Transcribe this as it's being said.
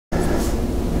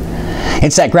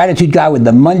It's that gratitude guy with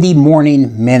the Monday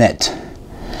Morning Minute.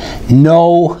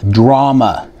 No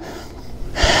drama.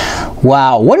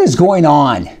 Wow, what is going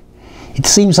on? It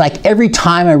seems like every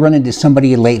time I run into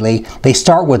somebody lately, they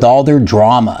start with all their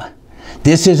drama.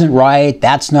 This isn't right,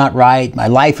 that's not right, my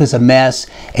life is a mess,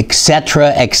 etc.,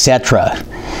 etc.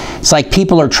 It's like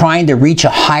people are trying to reach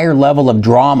a higher level of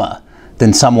drama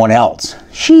than someone else.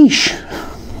 Sheesh.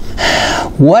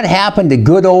 What happened to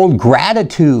good old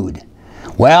gratitude?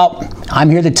 Well, I'm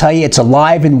here to tell you it's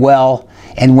alive and well,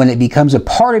 and when it becomes a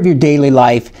part of your daily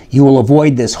life, you will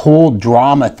avoid this whole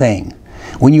drama thing.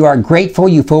 When you are grateful,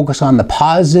 you focus on the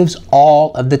positives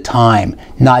all of the time,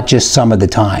 not just some of the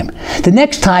time. The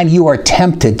next time you are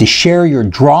tempted to share your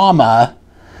drama,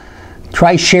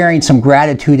 try sharing some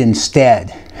gratitude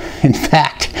instead. In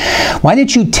fact, why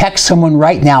don't you text someone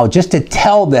right now just to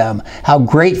tell them how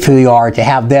grateful you are to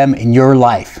have them in your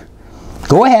life?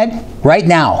 Go ahead, right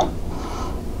now.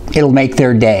 It'll make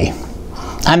their day.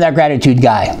 I'm that gratitude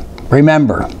guy.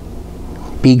 Remember,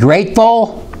 be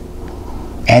grateful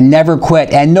and never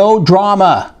quit. And no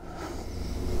drama.